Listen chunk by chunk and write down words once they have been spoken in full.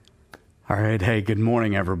All right. Hey, good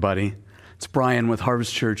morning, everybody. It's Brian with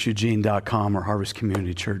HarvestChurchEugene.com or Harvest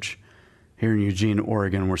Community Church here in Eugene,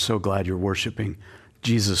 Oregon. We're so glad you're worshiping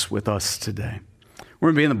Jesus with us today. We're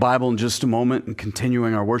going to be in the Bible in just a moment and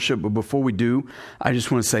continuing our worship. But before we do, I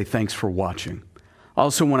just want to say thanks for watching. I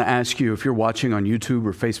also want to ask you, if you're watching on YouTube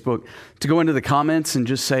or Facebook, to go into the comments and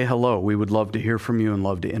just say hello. We would love to hear from you and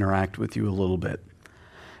love to interact with you a little bit.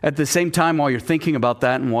 At the same time, while you're thinking about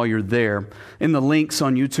that and while you're there, in the links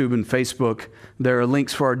on YouTube and Facebook, there are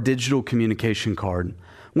links for our digital communication card.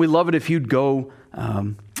 We'd love it if you'd go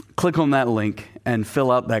click on that link and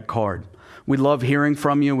fill out that card. We love hearing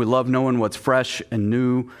from you. We love knowing what's fresh and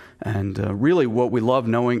new. And really what we love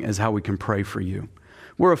knowing is how we can pray for you.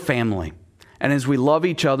 We're a family. And as we love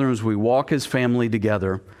each other, as we walk as family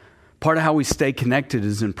together, part of how we stay connected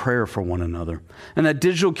is in prayer for one another. And that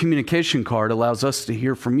digital communication card allows us to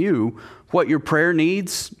hear from you what your prayer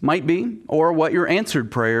needs might be or what your answered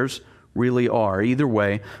prayers really are. Either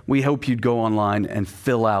way, we hope you'd go online and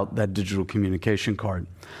fill out that digital communication card.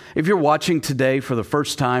 If you're watching today for the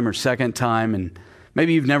first time or second time, and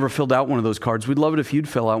maybe you've never filled out one of those cards, we'd love it if you'd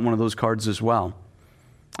fill out one of those cards as well.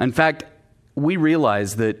 In fact, we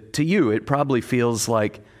realize that to you, it probably feels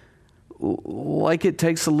like it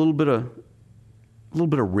takes a little bit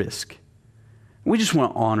of risk. We just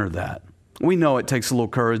want to honor that. We know it takes a little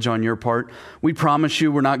courage on your part. We promise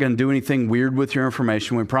you we're not going to do anything weird with your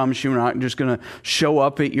information. We promise you we're not just going to show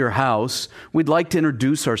up at your house. We'd like to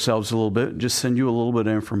introduce ourselves a little bit, just send you a little bit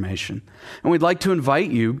of information. And we'd like to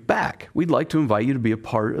invite you back. We'd like to invite you to be a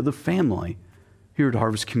part of the family here at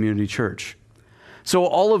Harvest Community Church. So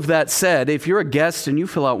all of that said, if you're a guest and you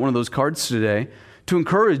fill out one of those cards today, to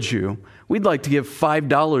encourage you, we'd like to give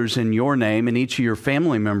 $5 in your name and each of your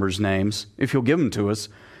family members' names, if you'll give them to us,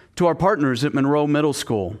 to our partners at Monroe Middle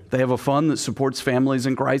School. They have a fund that supports families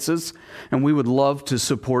in crisis, and we would love to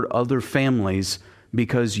support other families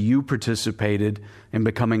because you participated in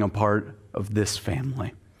becoming a part of this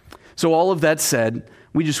family. So all of that said,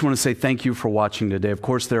 we just want to say thank you for watching today. Of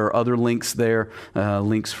course, there are other links there,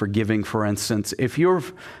 links for giving, for instance. If you're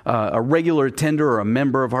a regular attender or a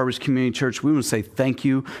member of Harvest Community Church, we want to say thank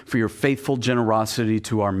you for your faithful generosity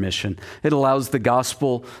to our mission. It allows the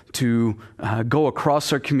gospel to go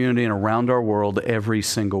across our community and around our world every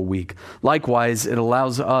single week. Likewise, it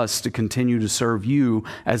allows us to continue to serve you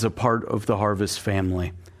as a part of the Harvest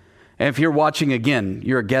family. And if you're watching again,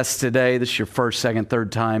 you're a guest today, this is your first, second,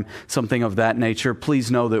 third time, something of that nature, please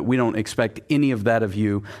know that we don't expect any of that of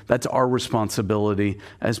you. That's our responsibility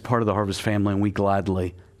as part of the Harvest family, and we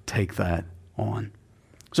gladly take that on.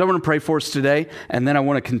 So I want to pray for us today, and then I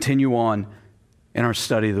want to continue on in our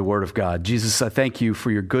study of the Word of God. Jesus, I thank you for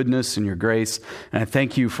your goodness and your grace, and I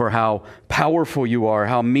thank you for how powerful you are,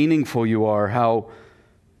 how meaningful you are, how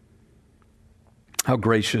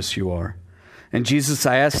gracious you are. And Jesus,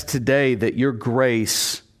 I ask today that your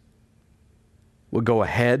grace would go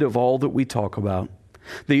ahead of all that we talk about,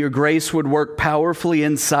 that your grace would work powerfully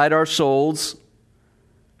inside our souls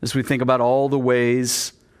as we think about all the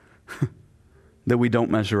ways that we don't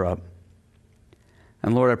measure up.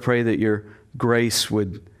 And Lord, I pray that your grace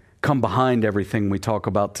would come behind everything we talk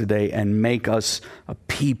about today and make us a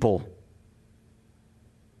people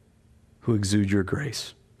who exude your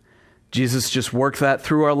grace. Jesus, just work that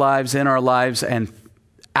through our lives, in our lives, and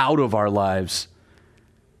out of our lives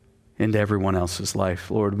into everyone else's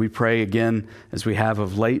life. Lord, we pray again, as we have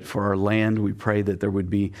of late for our land, we pray that there would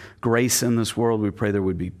be grace in this world. We pray there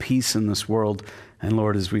would be peace in this world. And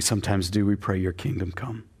Lord, as we sometimes do, we pray your kingdom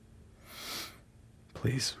come.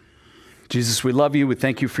 Please. Jesus, we love you. We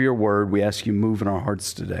thank you for your word. We ask you move in our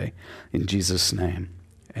hearts today. In Jesus' name,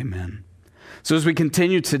 amen. So as we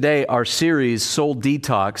continue today, our series, Soul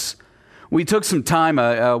Detox, we took some time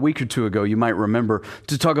a week or two ago, you might remember,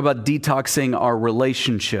 to talk about detoxing our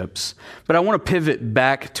relationships. But I want to pivot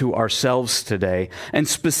back to ourselves today. And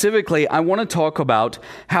specifically, I want to talk about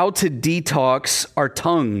how to detox our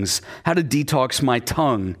tongues, how to detox my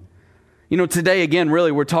tongue. You know, today, again,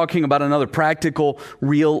 really, we're talking about another practical,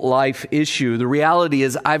 real-life issue. The reality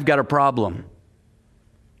is I've got a problem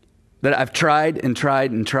that I've tried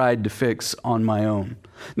to fix on my own.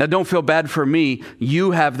 Now, don't feel bad for me.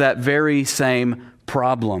 You have that very same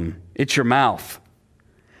problem. It's your mouth.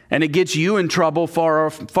 And it gets you in trouble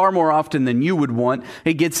far more often than you would want.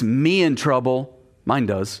 It gets me in trouble, mine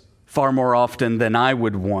does, far more often than I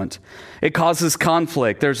would want. It causes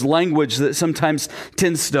conflict. There's language that sometimes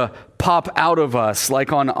tends to pop out of us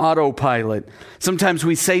like on autopilot. Sometimes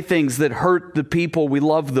we say things that hurt the people we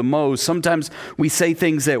love the most. Sometimes we say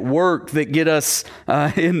things at work that get us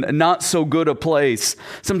in not so good a place.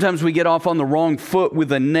 Sometimes we get off on the wrong foot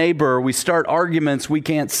with a neighbor. We start arguments we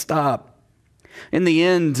can't stop. In the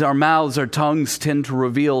end, our mouths, our tongues tend to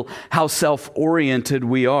reveal how self-oriented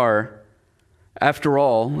we are. After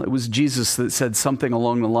all, it was Jesus that said something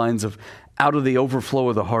along the lines of, out of the overflow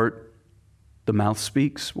of the heart, the mouth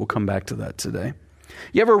speaks. We'll come back to that today.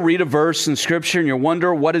 You ever read a verse in Scripture and you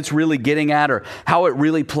wonder what it's really getting at or how it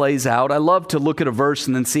really plays out? I love to look at a verse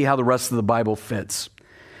and then see how the rest of the Bible fits.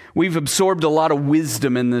 We've absorbed a lot of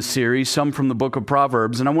wisdom in this series, some from the book of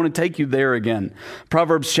Proverbs, and I want to take you there again.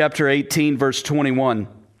 Proverbs chapter 18, verse 21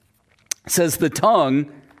 says, "The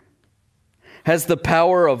tongue has the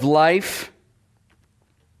power of life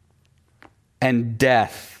and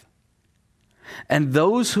death, and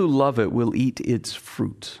those who love it will eat its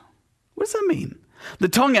fruit." What does that mean? The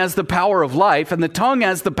tongue has the power of life, and the tongue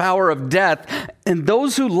has the power of death, and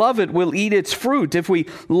those who love it will eat its fruit. If we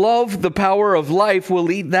love the power of life,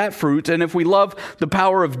 we'll eat that fruit, and if we love the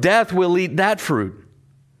power of death, we'll eat that fruit.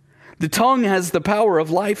 The tongue has the power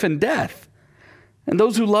of life and death, and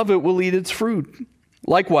those who love it will eat its fruit.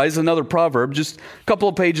 Likewise, another proverb, just a couple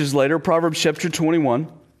of pages later, Proverbs chapter 21,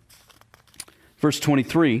 verse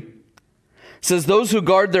 23, says, "Those who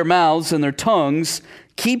guard their mouths and their tongues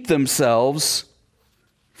keep themselves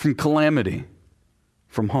from calamity,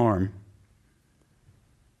 from harm."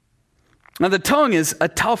 Now, the tongue is a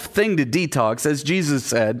tough thing to detox. As Jesus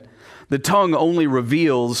said, the tongue only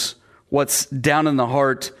reveals what's down in the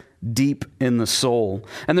heart, deep in the soul.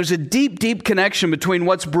 And there's a deep, deep connection between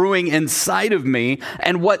what's brewing inside of me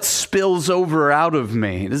and what spills over out of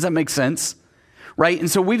me. Does that make sense? Right?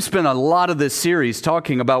 And so we've spent a lot of this series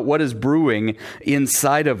talking about what is brewing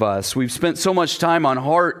inside of us. We've spent so much time on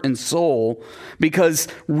heart and soul because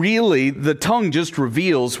really the tongue just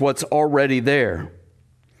reveals what's already there.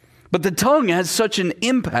 But the tongue has such an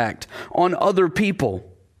impact on other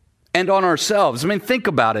people and on ourselves. I mean, think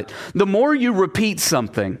about it. The more you repeat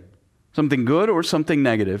something good or something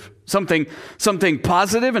negative, something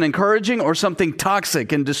positive and encouraging or something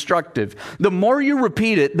toxic and destructive, the more you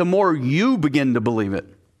repeat it, the more you begin to believe it.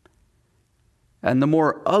 And the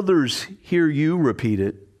more others hear you repeat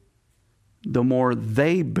it, the more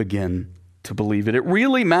they begin to believe it. It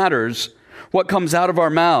really matters what comes out of our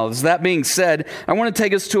mouths. That being said, I want to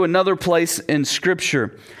take us to another place in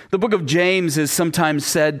Scripture. The book of James is sometimes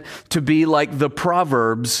said to be like the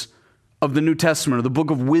Proverbs of the New Testament, or the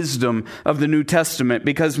book of wisdom of the New Testament,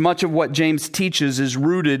 because much of what James teaches is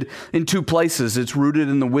rooted in two places. It's rooted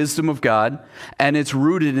in the wisdom of God, and it's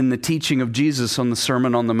rooted in the teaching of Jesus on the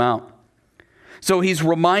Sermon on the Mount. So he's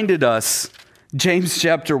reminded us, James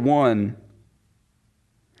chapter 1,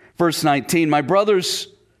 verse 19, my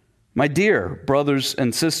dear brothers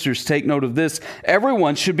and sisters, take note of this.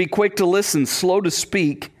 Everyone should be quick to listen, slow to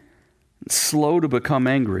speak, and slow to become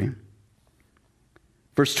angry.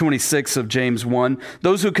 Verse 26 of James 1,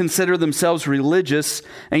 those who consider themselves religious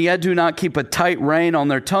and yet do not keep a tight rein on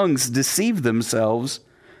their tongues deceive themselves,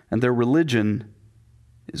 and their religion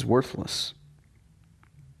is worthless.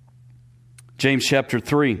 James chapter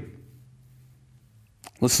 3,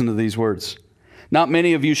 listen to these words. Not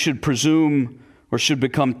many of you should presume or should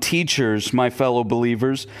become teachers, my fellow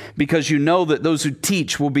believers, because you know that those who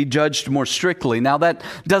teach will be judged more strictly. Now, that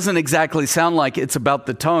doesn't exactly sound like it's about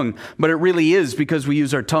the tongue, but it really is, because we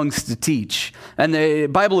use our tongues to teach. And the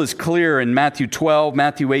Bible is clear in Matthew 12,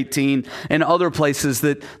 Matthew 18, and other places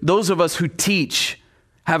that those of us who teach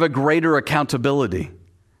have a greater accountability.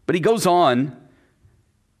 But he goes on,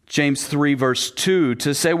 James 3, verse 2,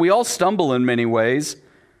 to say, we all stumble in many ways.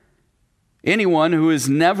 Anyone who is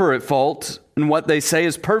never at fault in what they say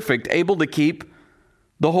is perfect, able to keep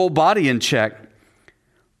the whole body in check.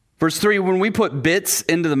 Verse 3, when we put bits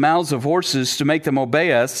into the mouths of horses to make them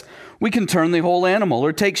obey us, we can turn the whole animal.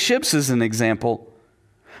 Or take ships as an example.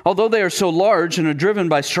 Although they are so large and are driven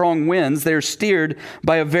by strong winds, they are steered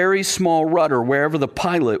by a very small rudder wherever the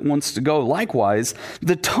pilot wants to go. Likewise,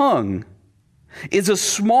 the tongue is a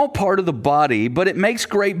small part of the body, but it makes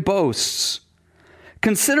great boasts.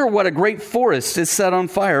 Consider what a great forest is set on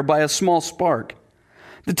fire by a small spark.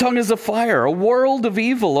 The tongue is a fire, a world of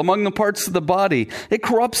evil among the parts of the body. It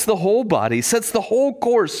corrupts the whole body, sets the whole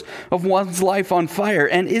course of one's life on fire,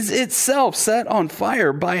 and is itself set on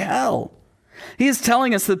fire by hell. He is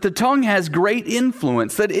telling us that the tongue has great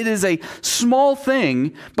influence, that it is a small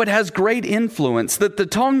thing, but has great influence, that the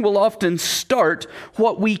tongue will often start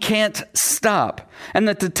what we can't stop, and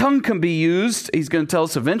that the tongue can be used, he's going to tell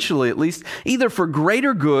us eventually at least, either for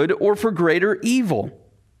greater good or for greater evil.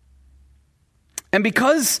 And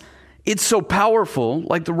because it's so powerful,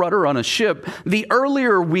 like the rudder on a ship, the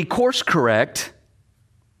earlier we course correct,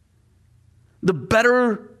 the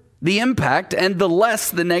better the impact and the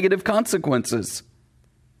less the negative consequences.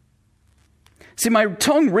 See, my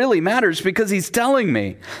tongue really matters because he's telling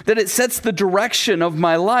me that it sets the direction of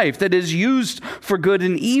my life, that is used for good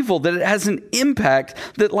and evil, that it has an impact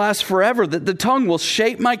that lasts forever, that the tongue will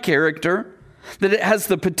shape my character, that it has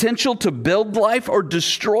the potential to build life or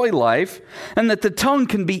destroy life, and that the tongue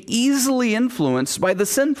can be easily influenced by the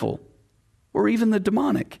sinful or even the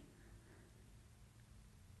demonic.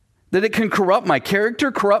 That it can corrupt my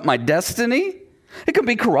character, corrupt my destiny. It can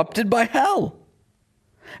be corrupted by hell.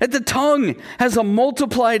 That the tongue has a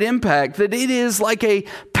multiplied impact, that it is like a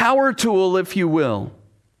power tool, if you will,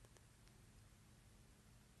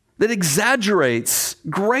 that exaggerates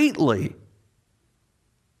greatly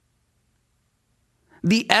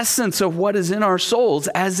the essence of what is in our souls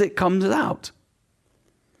as it comes out.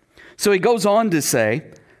 So he goes on to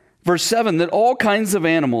say, verse 7, that all kinds of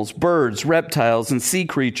animals, birds, reptiles, and sea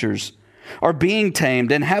creatures are being tamed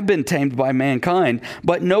and have been tamed by mankind,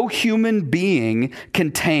 but no human being can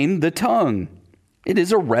tame the tongue. It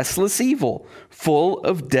is a restless evil, full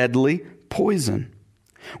of deadly poison.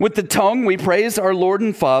 With the tongue we praise our Lord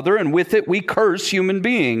and Father, and with it we curse human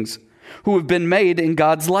beings who have been made in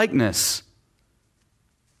God's likeness.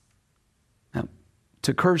 Now,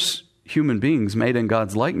 to curse human beings made in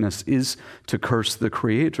God's likeness is to curse the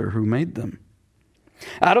Creator who made them.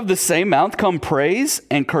 Out of the same mouth come praise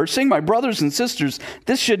and cursing. My brothers and sisters,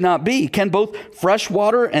 this should not be. Can both fresh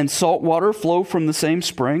water and salt water flow from the same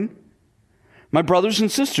spring? My brothers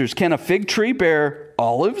and sisters, can a fig tree bear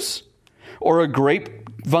olives, or a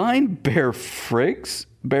grapevine bear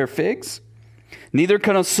figs? Neither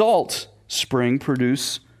can a salt spring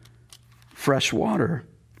produce fresh water.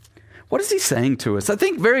 What is he saying to us? I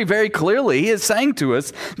think very, very clearly he is saying to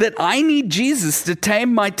us that I need Jesus to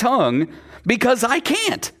tame my tongue because I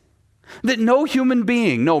can't. That no human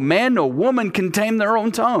being, no man, no woman can tame their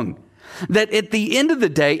own tongue. That at the end of the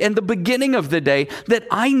day and the beginning of the day, that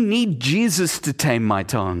I need Jesus to tame my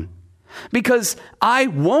tongue. Because I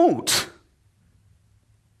won't.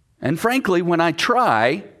 And frankly, when I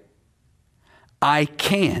try, I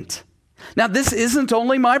can't. Now, this isn't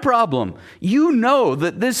only my problem. You know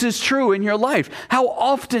that this is true in your life. How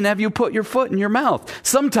often have you put your foot in your mouth?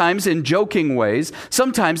 Sometimes in joking ways,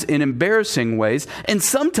 sometimes in embarrassing ways, and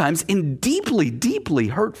sometimes in deeply, deeply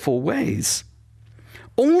hurtful ways.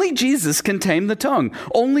 Only Jesus can tame the tongue.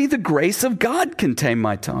 Only the grace of God can tame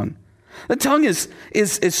my tongue. The tongue is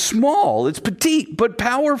small, it's petite, but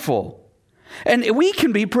powerful. And we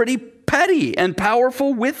can be pretty petty and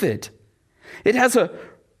powerful with it. It has a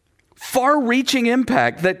far-reaching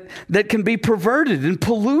impact that can be perverted and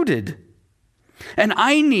polluted. And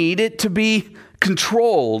I need it to be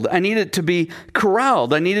controlled. I need it to be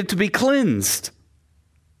corralled. I need it to be cleansed.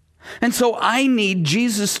 And so I need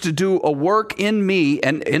Jesus to do a work in me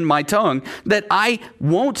and in my tongue that I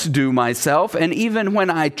won't do myself. And even when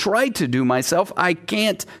I try to do myself, I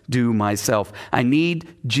can't do myself. I need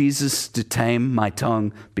Jesus to tame my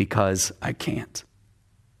tongue because I can't.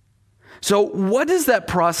 So what does that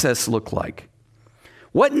process look like?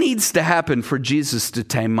 What needs to happen for Jesus to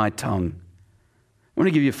tame my tongue? I'm going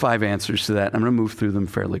to give you 5 answers to that. I'm going to move through them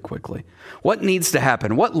fairly quickly. What needs to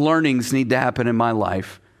happen? What learnings need to happen in my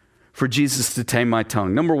life for Jesus to tame my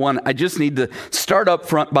tongue? Number 1, I just need to start up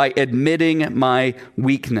front by admitting my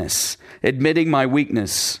weakness. Admitting my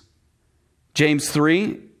weakness. James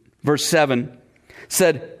 3, verse 7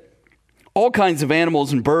 said, all kinds of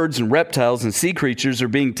animals and birds and reptiles and sea creatures are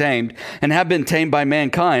being tamed and have been tamed by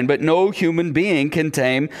mankind, but no human being can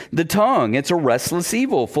tame the tongue. It's a restless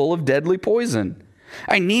evil full of deadly poison.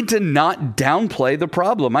 I need to not downplay the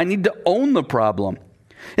problem. I need to own the problem.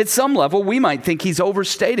 At some level, we might think he's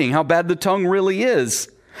overstating how bad the tongue really is,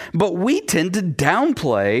 but we tend to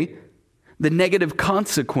downplay the negative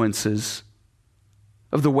consequences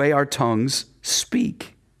of the way our tongues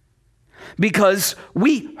speak. Because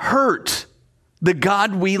we hurt the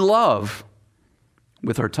God we love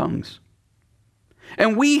with our tongues.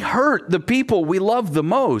 And we hurt the people we love the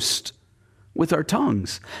most with our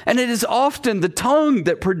tongues. And it is often the tongue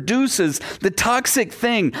that produces the toxic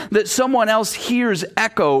thing that someone else hears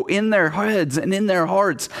echo in their heads and in their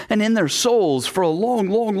hearts and in their souls for a long,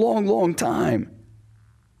 long, long, long time.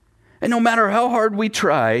 And no matter how hard we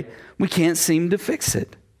try, we can't seem to fix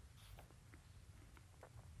it.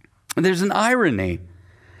 And there's an irony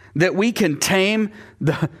that we can tame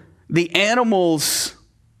the animals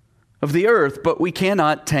of the earth, but we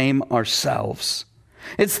cannot tame ourselves.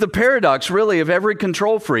 It's the paradox, really, of every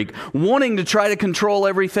control freak, wanting to try to control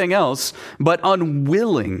everything else, but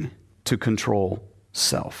unwilling to control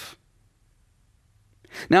self.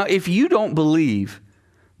 Now, if you don't believe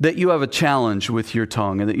that you have a challenge with your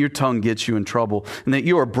tongue and that your tongue gets you in trouble and that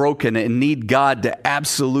you are broken and need God to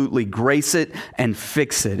absolutely grace it and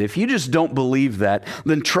fix it. If you just don't believe that,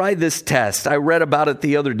 then try this test. I read about it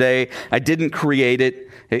the other day. I didn't create it.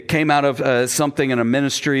 It came out of something in a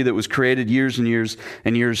ministry that was created years and years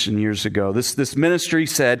and years and years ago. This ministry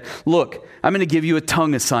said, look, I'm going to give you a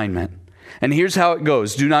tongue assignment. And here's how it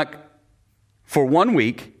goes. Do not, for 1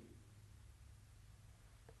 week,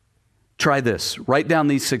 try this. Write down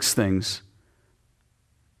these 6 things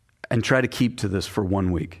and try to keep to this for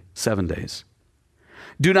 1 week, 7 days.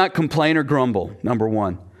 Do not complain or grumble, number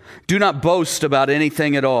 1. Do not boast about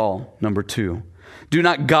anything at all, number 2. Do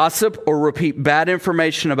not gossip or repeat bad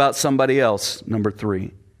information about somebody else, number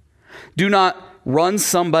 3. Do not run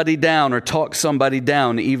somebody down or talk somebody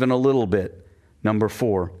down even a little bit, number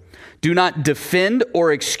 4. Do not defend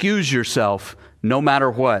or excuse yourself no matter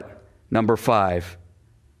what, number 5.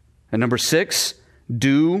 And number 6,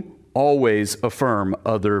 do always affirm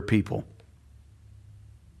other people.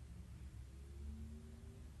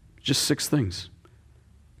 Just 6 things.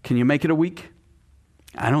 Can you make it a week?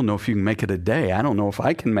 I don't know if you can make it a day. I don't know if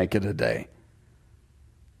I can make it a day.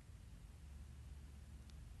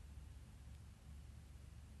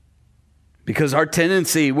 Because our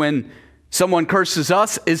tendency when someone curses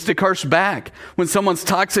us is to curse back. When someone's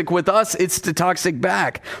toxic with us, it's to toxic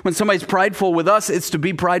back. When somebody's prideful with us, it's to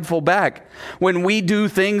be prideful back. When we do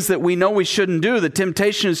things that we know we shouldn't do, the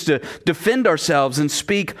temptation is to defend ourselves and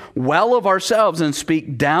speak well of ourselves and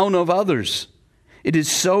speak down of others. It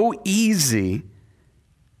is so easy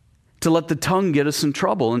to let the tongue get us in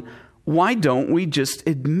trouble. And why don't we just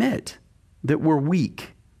admit that we're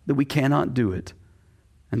weak, that we cannot do it?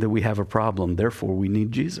 And that we have a problem. Therefore, we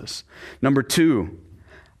need Jesus. Number 2,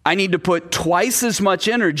 I need to put twice as much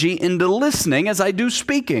energy into listening as I do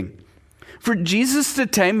speaking. For Jesus to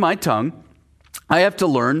tame my tongue, I have to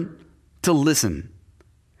learn to listen.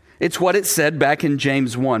 It's what it said back in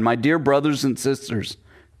James 1. My dear brothers and sisters,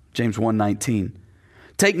 James 1:19.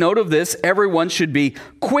 Take note of this. Everyone should be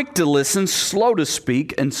quick to listen, slow to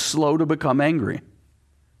speak, and slow to become angry.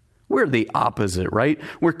 We're the opposite, right?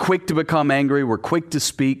 We're quick to become angry. We're quick to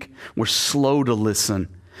speak. We're slow to listen.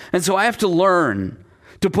 And so I have to learn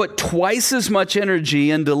to put twice as much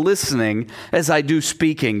energy into listening as I do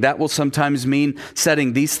speaking. That will sometimes mean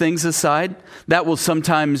setting these things aside. That will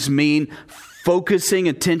sometimes mean focusing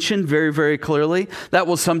attention very, very clearly. That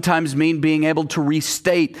will sometimes mean being able to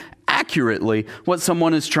restate accurately what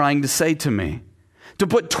someone is trying to say to me. To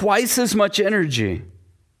put twice as much energy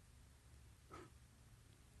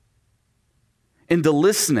into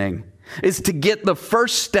listening is to get the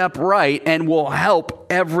first step right and will help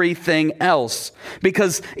everything else.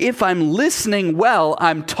 Because if I'm listening well,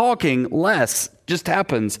 I'm talking less. Just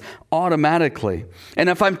happens automatically. And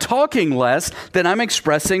if I'm talking less, then I'm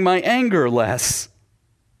expressing my anger less.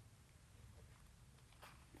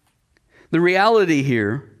 The reality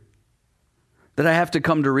here that I have to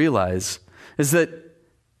come to realize is that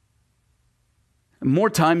more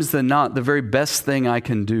times than not, the very best thing I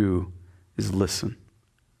can do is listen.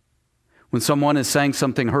 When someone is saying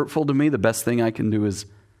something hurtful to me, the best thing I can do is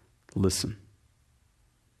listen.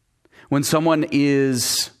 When someone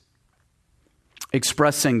is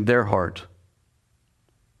expressing their heart,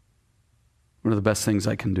 one of the best things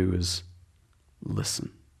I can do is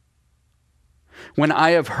listen. When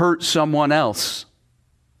I have hurt someone else,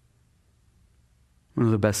 one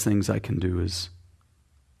of the best things I can do is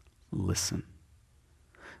listen.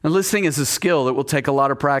 And listening is a skill that will take a lot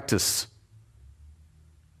of practice.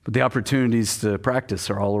 But the opportunities to practice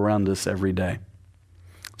are all around us every day.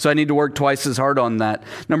 So I need to work twice as hard on that.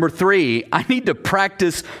 Number 3, I need to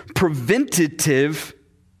practice preventative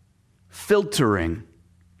filtering.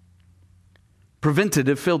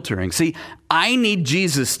 Preventative filtering. See, I need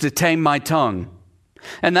Jesus to tame my tongue.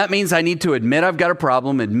 And that means I need to admit I've got a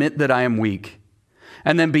problem, admit that I am weak.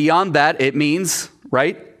 And then beyond that, it means,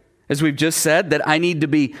 right, as we've just said, that I need to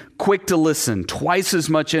be quick to listen. Twice as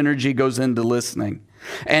much energy goes into listening.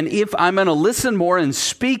 And if I'm going to listen more and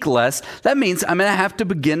speak less, that means I'm going to have to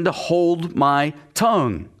begin to hold my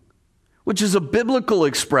tongue, which is a biblical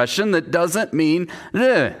expression that doesn't mean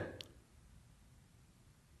 "Ugh."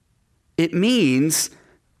 It means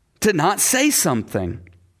to not say something.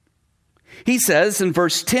 He says in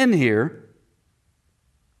verse 10 here,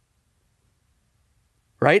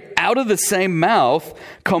 right? Out of the same mouth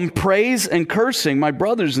come praise and cursing. My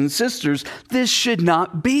brothers and sisters, this should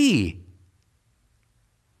not be.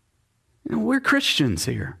 You know, we're Christians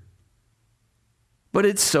here. But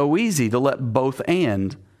it's so easy to let both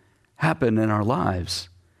and happen in our lives.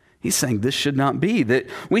 He's saying this should not be, that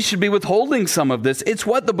we should be withholding some of this. It's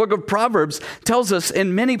what the book of Proverbs tells us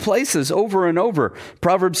in many places over and over.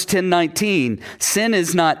 Proverbs 10:19, sin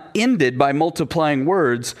is not ended by multiplying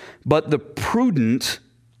words, but the prudent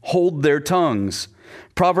hold their tongues.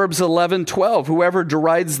 Proverbs 11:12, whoever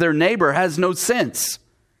derides their neighbor has no sense,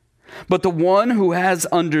 but the one who has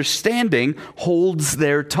understanding holds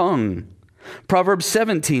their tongue. Proverbs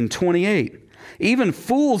 17:28, even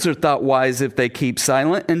fools are thought wise if they keep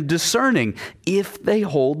silent, and discerning if they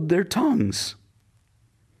hold their tongues.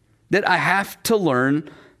 That I have to learn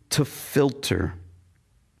to filter.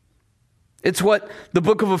 It's what the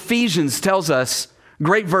book of Ephesians tells us.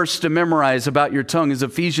 Great verse to memorize about your tongue is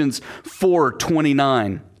Ephesians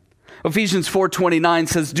 4:29. Ephesians 4:29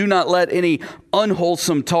 says, do not let any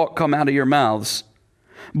unwholesome talk come out of your mouths,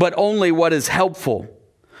 but only what is helpful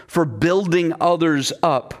for building others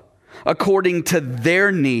up according to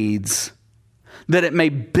their needs, that it may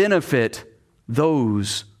benefit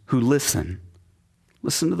those who listen.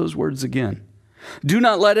 Listen to those words again. Do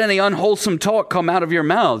not let any unwholesome talk come out of your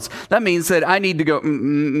mouths. That means that I need to go, I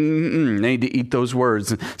need to eat those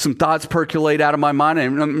words. Some thoughts percolate out of my mind,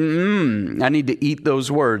 and I need to eat those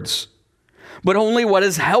words. But only what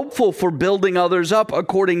is helpful for building others up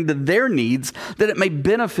according to their needs, that it may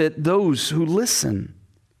benefit those who listen.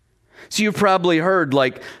 So you've probably heard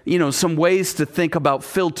some ways to think about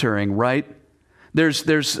filtering, right? There's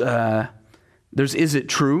is it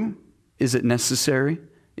true? Is it necessary?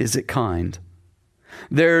 Is it kind?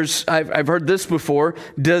 I've heard this before.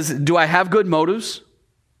 Do I have good motives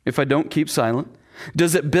if I don't keep silent?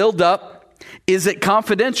 Does it build up? Is it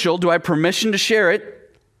confidential? Do I have permission to share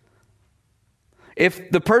it?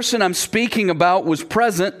 If the person I'm speaking about was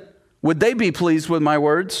present, would they be pleased with my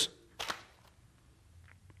words?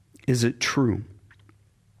 Is it true?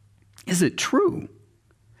 Is it true?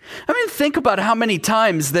 I mean, think about how many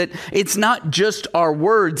times that it's not just our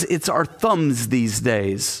words, it's our thumbs these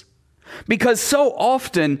days. Because so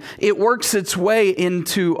often it works its way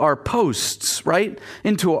into our posts, right?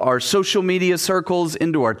 Into our social media circles,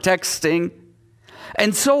 into our texting.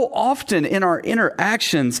 And so often in our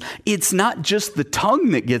interactions, it's not just the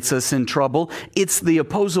tongue that gets us in trouble, it's the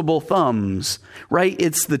opposable thumbs, right?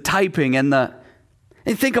 It's the typing and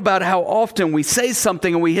think about how often we say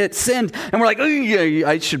something and we hit send and we're like, oh, yeah,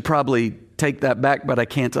 I should probably take that back, but I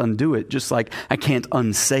can't undo it, just like I can't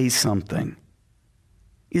unsay something.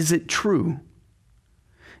 Is it true?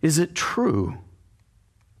 Is it true?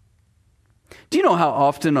 Do you know how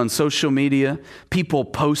often on social media people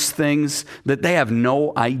post things that they have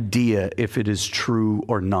no idea if it is true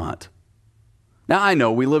or not? Now, I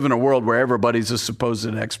know we live in a world where everybody's a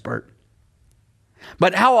supposed expert.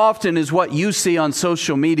 But how often is what you see on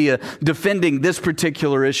social media defending this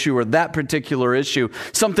particular issue or that particular issue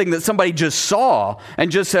something that somebody just saw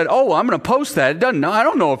and just said, oh, I'm going to post that. I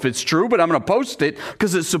don't know if it's true, but I'm going to post it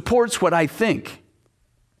because it supports what I think.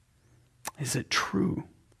 Is it true?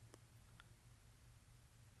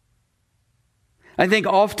 I think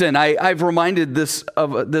often, I've reminded this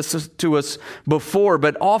to us before,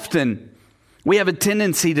 but often we have a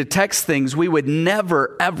tendency to text things we would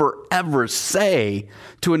never, ever, ever say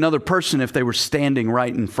to another person if they were standing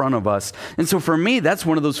right in front of us. And so for me, that's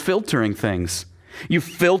one of those filtering things. You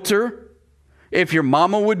filter. If your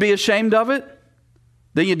mama would be ashamed of it,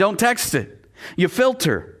 then you don't text it. You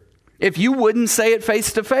filter. If you wouldn't say it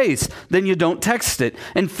face to face, then you don't text it.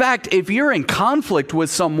 In fact, if you're in conflict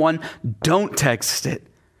with someone, don't text it.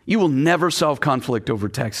 You will never solve conflict over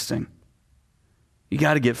texting. You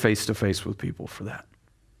got to get face to face with people for that,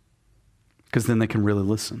 because then they can really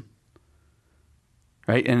listen.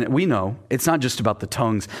 Right? And we know it's not just about the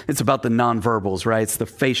tongues. It's about the nonverbals, right? It's the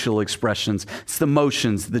facial expressions. It's the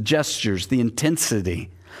motions, the gestures, the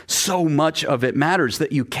intensity. So much of it matters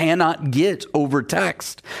that you cannot get over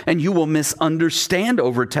text, and you will misunderstand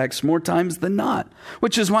over text more times than not,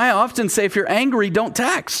 which is why I often say if you're angry, don't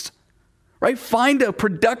text, right? Find a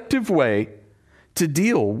productive way to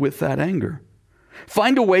deal with that anger.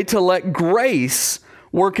 Find a way to let grace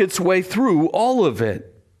work its way through all of it.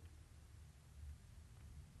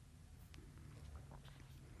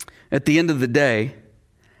 At the end of the day,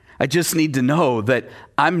 I just need to know that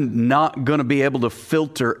I'm not going to be able to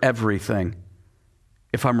filter everything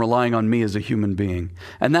if I'm relying on me as a human being.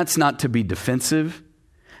 And that's not to be defensive,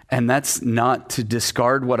 and that's not to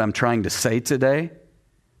discard what I'm trying to say today.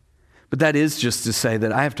 But that is just to say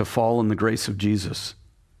that I have to fall in the grace of Jesus,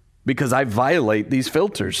 because I violate these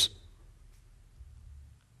filters.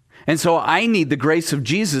 And so I need the grace of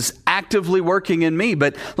Jesus actively working in me.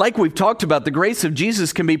 But like we've talked about, the grace of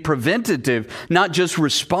Jesus can be preventative, not just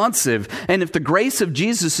responsive. And if the grace of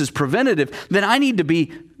Jesus is preventative, then I need to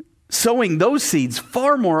be sowing those seeds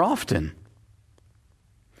far more often.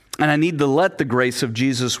 And I need to let the grace of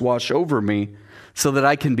Jesus wash over me so that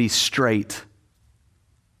I can be straight,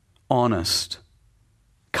 honest,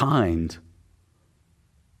 kind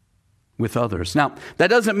with others. Now, that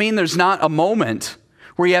doesn't mean there's not a moment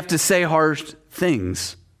where you have to say hard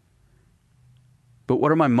things. But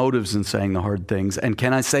what are my motives in saying the hard things? And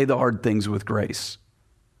can I say the hard things with grace?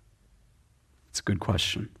 It's a good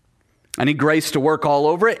question. I need grace to work all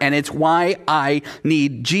over it, and it's why I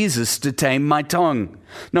need Jesus to tame my tongue.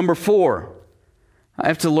 Number 4, I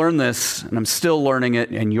have to learn this, and I'm still learning it,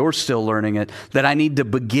 and you're still learning it, that I need to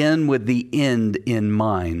begin with the end in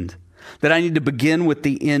mind. That I need to begin with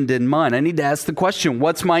the end in mind. I need to ask the question,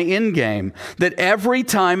 what's my end game? That every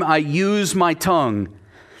time I use my tongue,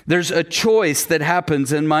 there's a choice that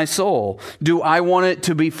happens in my soul. Do I want it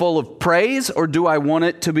to be full of praise, or do I want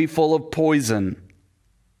it to be full of poison?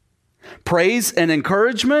 Praise and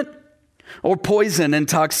encouragement, or poison and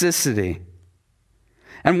toxicity?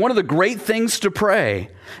 And one of the great things to pray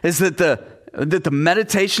is that the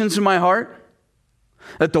meditations in my heart,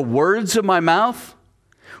 that the words of my mouth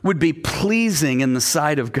would be pleasing in the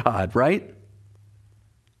sight of God, right?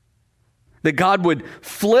 That God would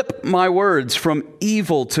flip my words from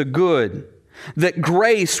evil to good. That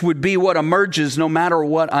grace would be what emerges no matter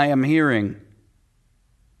what I am hearing.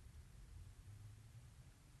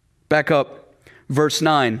 Back up, verse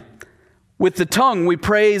 9. With the tongue we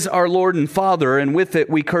praise our Lord and Father, and with it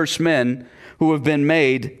we curse men who have been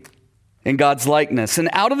made in God's likeness. And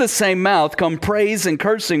out of the same mouth come praise and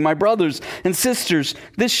cursing. My brothers and sisters,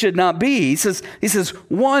 this should not be. He says,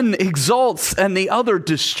 one exalts and the other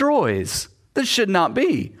destroys. This should not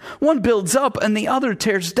be. One builds up and the other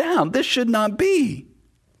tears down. This should not be.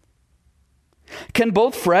 Can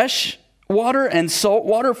both fresh water and salt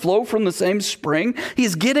water flow from the same spring?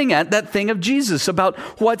 He's getting at that thing of Jesus about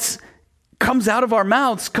what comes out of our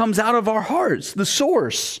mouths, comes out of our hearts, the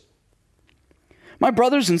source. My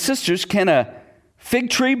brothers and sisters, can a fig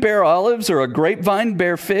tree bear olives or a grapevine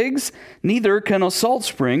bear figs? Neither can a salt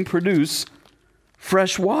spring produce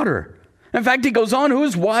fresh water. In fact, he goes on, who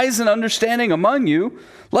is wise and understanding among you?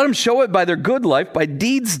 Let them show it by their good life, by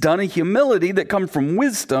deeds done in humility that come from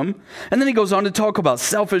wisdom. And then he goes on to talk about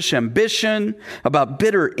selfish ambition, about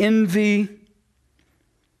bitter envy.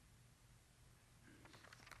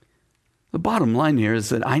 The bottom line here is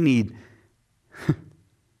that I need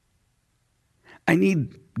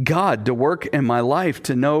God to work in my life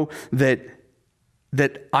to know that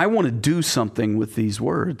I want to do something with these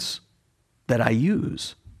words that I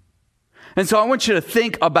use. And so I want you to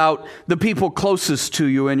think about the people closest to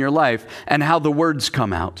you in your life and how the words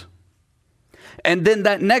come out. And then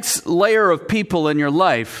that next layer of people in your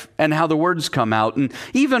life and how the words come out. And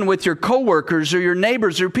even with your coworkers or your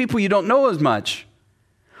neighbors or people you don't know as much.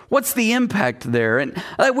 What's the impact there? And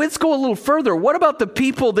let's go a little further. What about the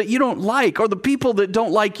people that you don't like or the people that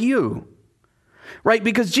don't like you? Right?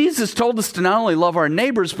 Because Jesus told us to not only love our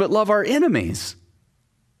neighbors, but love our enemies.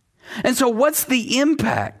 And so what's the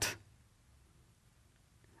impact?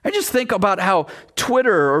 I just think about how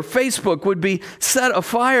Twitter or Facebook would be set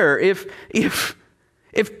afire if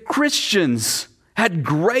Christians had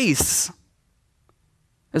grace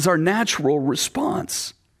as our natural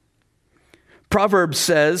response. Proverbs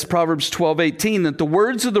says, Proverbs 12:18, that the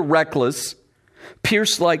words of the reckless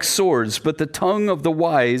pierce like swords, but the tongue of the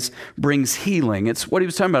wise brings healing. It's what he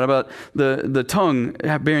was talking about the tongue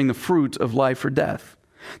bearing the fruit of life or death.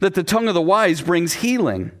 That the tongue of the wise brings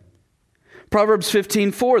healing. Proverbs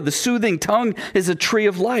 15:4, the soothing tongue is a tree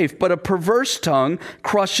of life, but a perverse tongue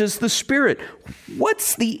crushes the spirit.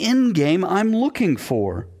 What's the end game I'm looking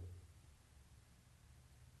for?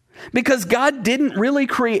 Because God didn't really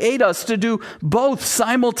create us to do both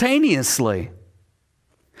simultaneously.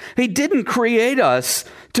 He didn't create us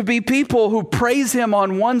to be people who praise Him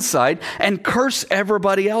on one side and curse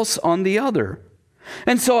everybody else on the other.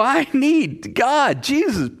 And so I need God,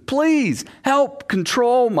 Jesus, please help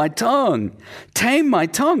control my tongue, tame my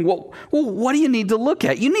tongue. Well, what do you need to look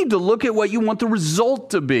at? You need to look at what you want the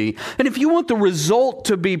result to be. And if you want the result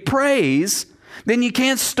to be praise, then you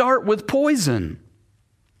can't start with poison.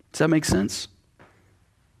 Does that make sense?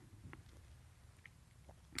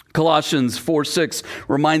 Colossians 4:6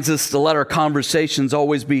 reminds us to let our conversations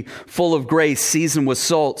always be full of grace, seasoned with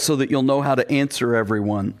salt, so that you'll know how to answer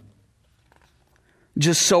everyone.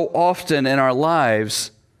 Just so often in our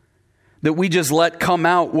lives that we just let come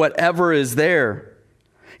out whatever is there.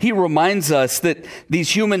 He reminds us that these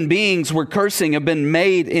human beings we're cursing have been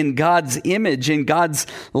made in God's image, in God's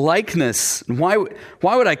likeness. Why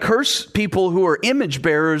would I curse people who are image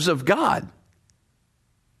bearers of God?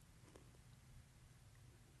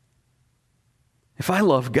 If I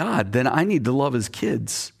love God, then I need to love his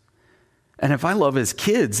kids. And if I love his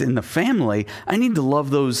kids in the family, I need to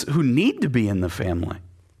love those who need to be in the family.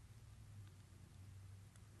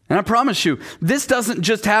 And I promise you, this doesn't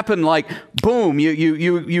just happen like, boom,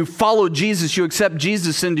 you follow Jesus, you accept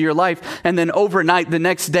Jesus into your life, and then overnight, the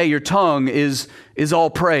next day, your tongue is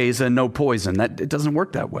all praise and no poison. It doesn't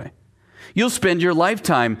work that way. You'll spend your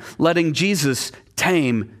lifetime letting Jesus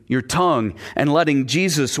tame your tongue and letting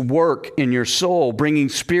Jesus work in your soul, bringing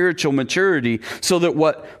spiritual maturity so that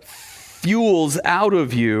what fuels out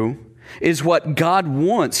of you is what God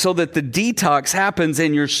wants, so that the detox happens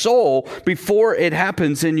in your soul before it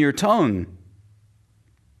happens in your tongue.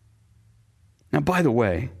 Now, by the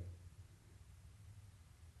way,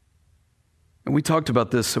 and we talked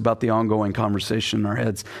about this, about the ongoing conversation in our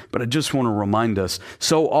heads, but I just want to remind us,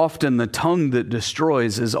 so often the tongue that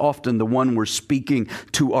destroys is often the one we're speaking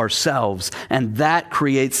to ourselves, and that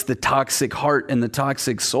creates the toxic heart and the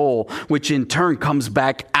toxic soul, which in turn comes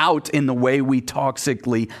back out in the way we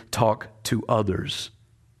toxically talk to others.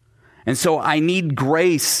 And so I need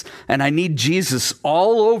grace and I need Jesus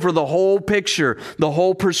all over the whole picture, the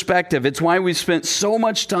whole perspective. It's why we spent so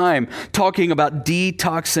much time talking about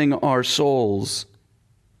detoxing our souls.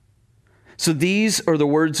 So these are the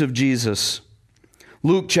words of Jesus.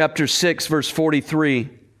 Luke chapter 6, verse 43.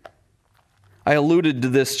 I alluded to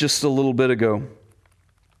this just a little bit ago.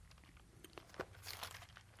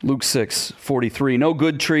 Luke 6, 43. No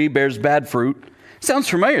good tree bears bad fruit. Sounds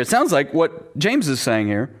familiar. It sounds like what James is saying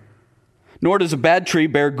here. Nor does a bad tree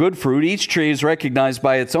bear good fruit. Each tree is recognized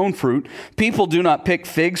by its own fruit. People do not pick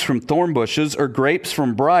figs from thorn bushes or grapes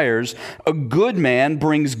from briars. A good man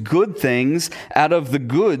brings good things out of the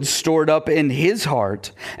goods stored up in his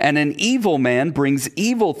heart, and an evil man brings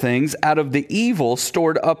evil things out of the evil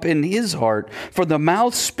stored up in his heart. For the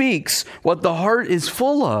mouth speaks what the heart is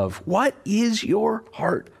full of. What is your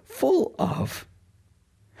heart full of?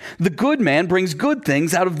 The good man brings good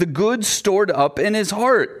things out of the goods stored up in his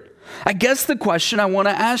heart. I guess the question I want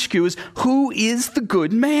to ask you is, who is the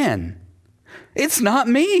good man? It's not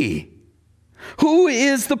me. Who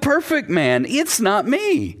is the perfect man? It's not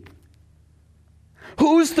me.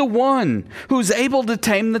 Who's the one who's able to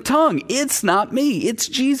tame the tongue? It's not me. It's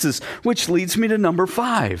Jesus, which leads me to number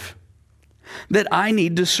 5, that I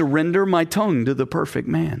need to surrender my tongue to the perfect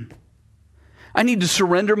man. I need to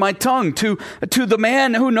surrender my tongue to the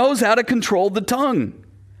man who knows how to control the tongue,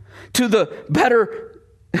 to the better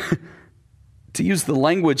to use the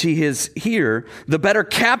language he is here, the better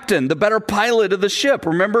captain, the better pilot of the ship.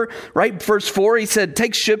 Remember, right? Verse 4, he said,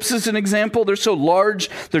 take ships as an example. They're so large,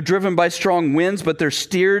 they're driven by strong winds, but they're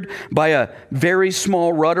steered by a very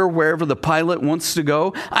small rudder wherever the pilot wants to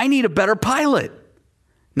go. I need a better pilot,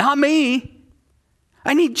 not me.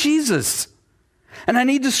 I need Jesus. And I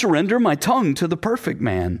need to surrender my tongue to the perfect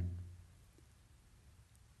man.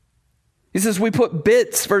 He says, we put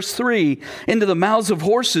bits, verse 3, into the mouths of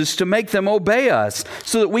horses to make them obey us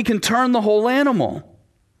so that we can turn the whole animal.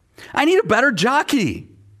 I need a better jockey.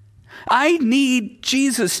 I need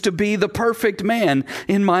Jesus to be the perfect man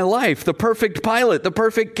in my life, the perfect pilot, the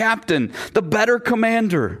perfect captain, the better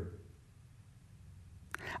commander.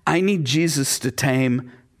 I need Jesus to tame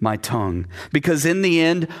my tongue, because in the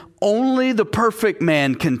end, only the perfect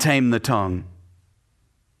man can tame the tongue.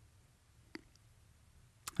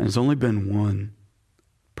 There's only been one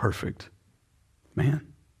perfect man.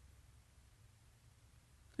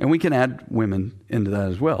 And we can add women into that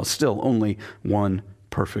as well. Still only one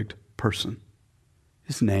perfect person.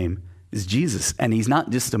 His name is Jesus. And he's not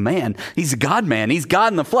just a man. He's a God-man. He's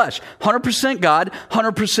God in the flesh. 100% God,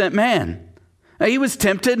 100% man. Now, he was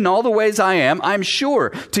tempted in all the ways I am, I'm sure,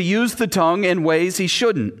 to use the tongue in ways he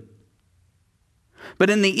shouldn't. But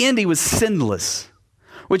in the end, he was sinless,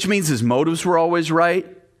 which means his motives were always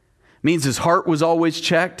right. Means his heart was always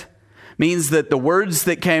checked. Means that the words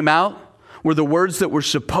that came out were the words that were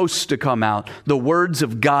supposed to come out, the words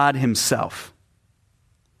of God himself.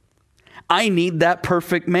 I need that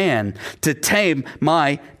perfect man to tame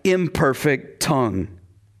my imperfect tongue.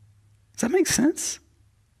 Does that make sense?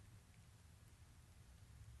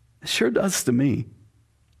 It sure does to me.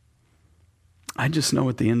 I just know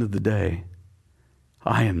at the end of the day,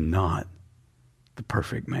 I am not the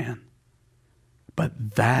perfect man.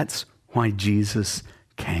 But that's why Jesus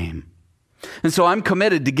came. And so I'm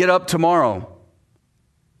committed to get up tomorrow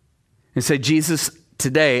and say, Jesus,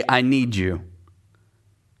 today I need you.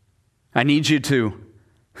 I need you to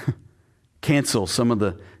cancel some of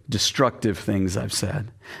the destructive things I've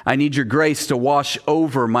said. I need your grace to wash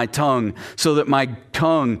over my tongue so that my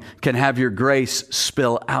tongue can have your grace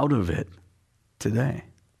spill out of it today.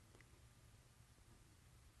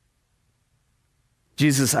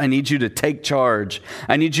 Jesus, I need you to take charge.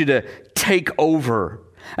 I need you to take over.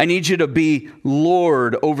 I need you to be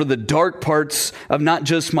Lord over the dark parts of not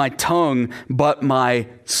just my tongue, but my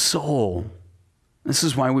soul. This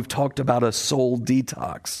is why we've talked about a soul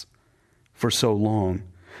detox for so long.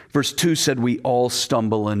 Verse 2 said we all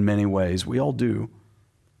stumble in many ways. We all do.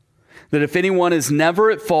 That if anyone is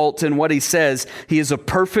never at fault in what he says, he is a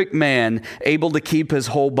perfect man, able to keep his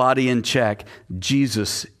whole body in check.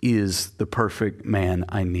 Jesus is the perfect man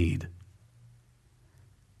I need.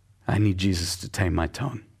 I need Jesus to tame my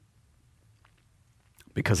tongue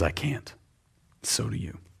because I can't. So do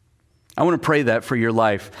you. I want to pray that for your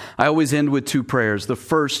life. I always end with two prayers. The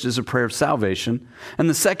first is a prayer of salvation, and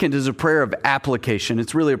the second is a prayer of application.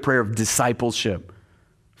 It's really a prayer of discipleship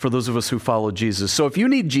for those of us who follow Jesus. So if you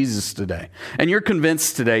need Jesus today, and you're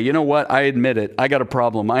convinced today, you know what, I admit it, I got a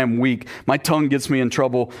problem, I am weak, my tongue gets me in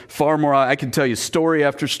trouble far more, I can tell you story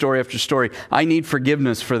after story after story, I need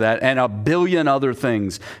forgiveness for that, and a billion other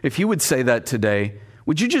things. If you would say that today,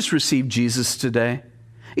 would you just receive Jesus today?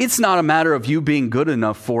 It's not a matter of you being good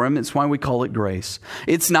enough for him. It's why we call it grace.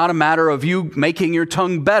 It's not a matter of you making your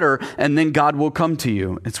tongue better and then God will come to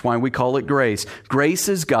you. It's why we call it grace. Grace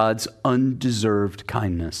is God's undeserved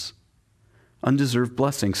kindness, undeserved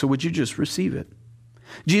blessing. So would you just receive it?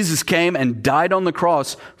 Jesus came and died on the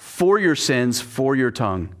cross for your sins, for your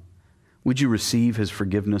tongue. Would you receive his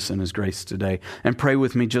forgiveness and his grace today? And pray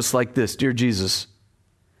with me just like this. Dear Jesus,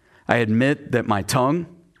 I admit that my tongue,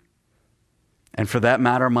 and for that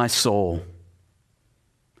matter, my soul,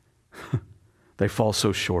 they fall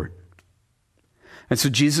so short. And so,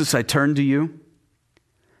 Jesus, I turn to you.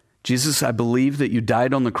 Jesus, I believe that you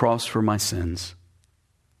died on the cross for my sins.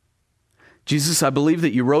 Jesus, I believe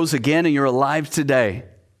that you rose again and you're alive today.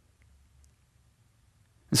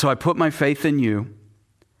 And so I put my faith in you,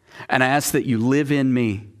 and I ask that you live in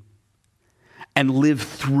me and live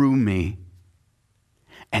through me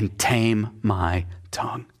and tame my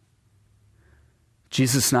tongue.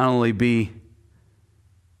 Jesus, not only be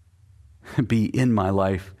in my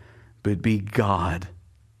life, but be God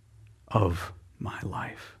of my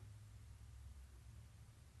life.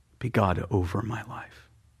 Be God over my life.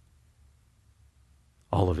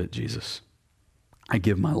 All of it, Jesus. I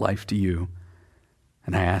give my life to you,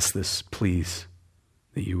 and I ask this, please,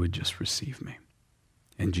 that you would just receive me.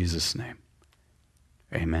 In Jesus' name,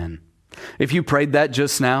 amen. If you prayed that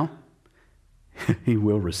just now, he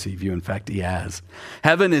will receive you. In fact, he has.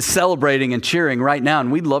 Heaven is celebrating and cheering right now,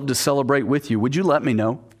 and we'd love to celebrate with you. Would you let me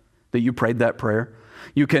know that you prayed that prayer?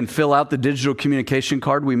 You can fill out the digital communication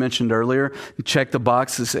card we mentioned earlier. Check the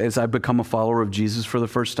box as I become a follower of Jesus for the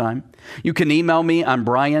first time. You can email me. I'm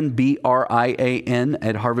Brian, BRIAN,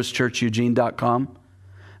 at harvestchurcheugene.com.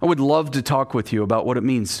 I would love to talk with you about what it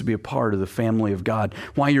means to be a part of the family of God,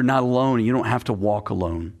 why you're not alone and you don't have to walk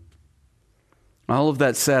alone. All of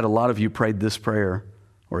that said, a lot of you prayed this prayer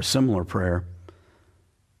or a similar prayer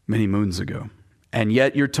many moons ago, and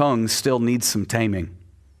yet your tongue still needs some taming.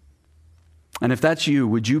 And if that's you,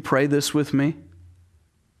 would you pray this with me?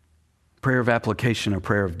 Prayer of application, a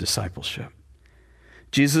prayer of discipleship.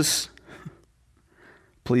 Jesus,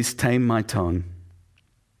 please tame my tongue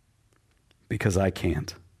because I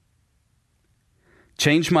can't.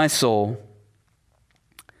 Change my soul.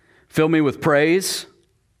 Fill me with praise,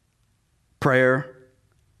 prayer,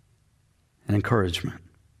 and encouragement.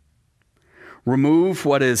 Remove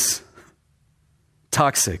what is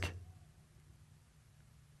toxic,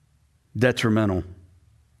 detrimental,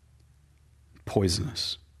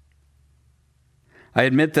 poisonous. I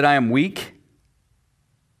admit that I am weak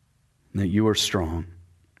and that you are strong.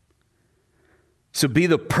 So be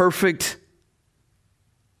the perfect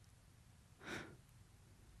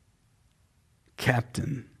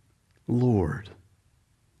captain, Lord,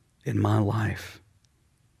 in my life.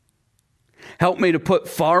 Help me to put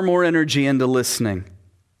far more energy into listening.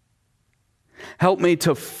 Help me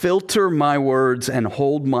to filter my words and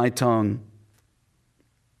hold my tongue.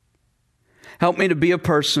 Help me to be a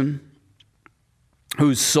person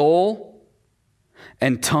whose soul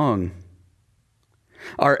and tongue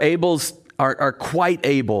are quite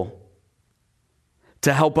able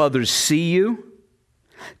to help others see you,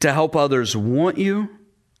 to help others want you,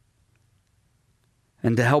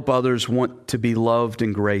 and to help others want to be loved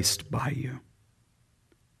and graced by you.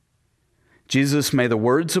 Jesus, may the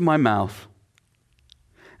words of my mouth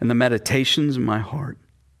and the meditations of my heart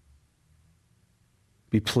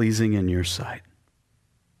be pleasing in your sight.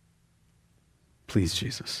 Please,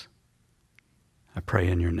 Jesus, I pray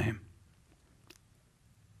in your name.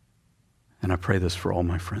 And I pray this for all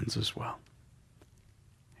my friends as well.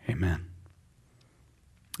 Amen.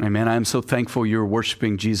 Amen. I'm so thankful you're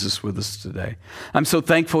worshiping Jesus with us today. I'm so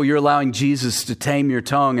thankful you're allowing Jesus to tame your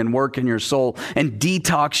tongue and work in your soul and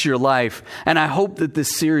detox your life. And I hope that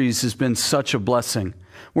this series has been such a blessing.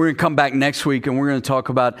 We're going to come back next week and we're going to talk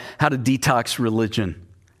about how to detox religion.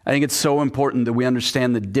 I think it's so important that we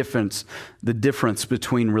understand the difference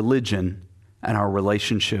between religion and our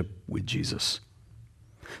relationship with Jesus.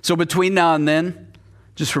 So between now and then,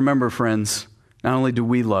 just remember, friends, not only do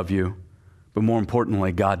we love you, but more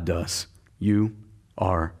importantly, God does. You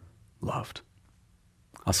are loved.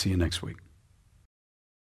 I'll see you next week.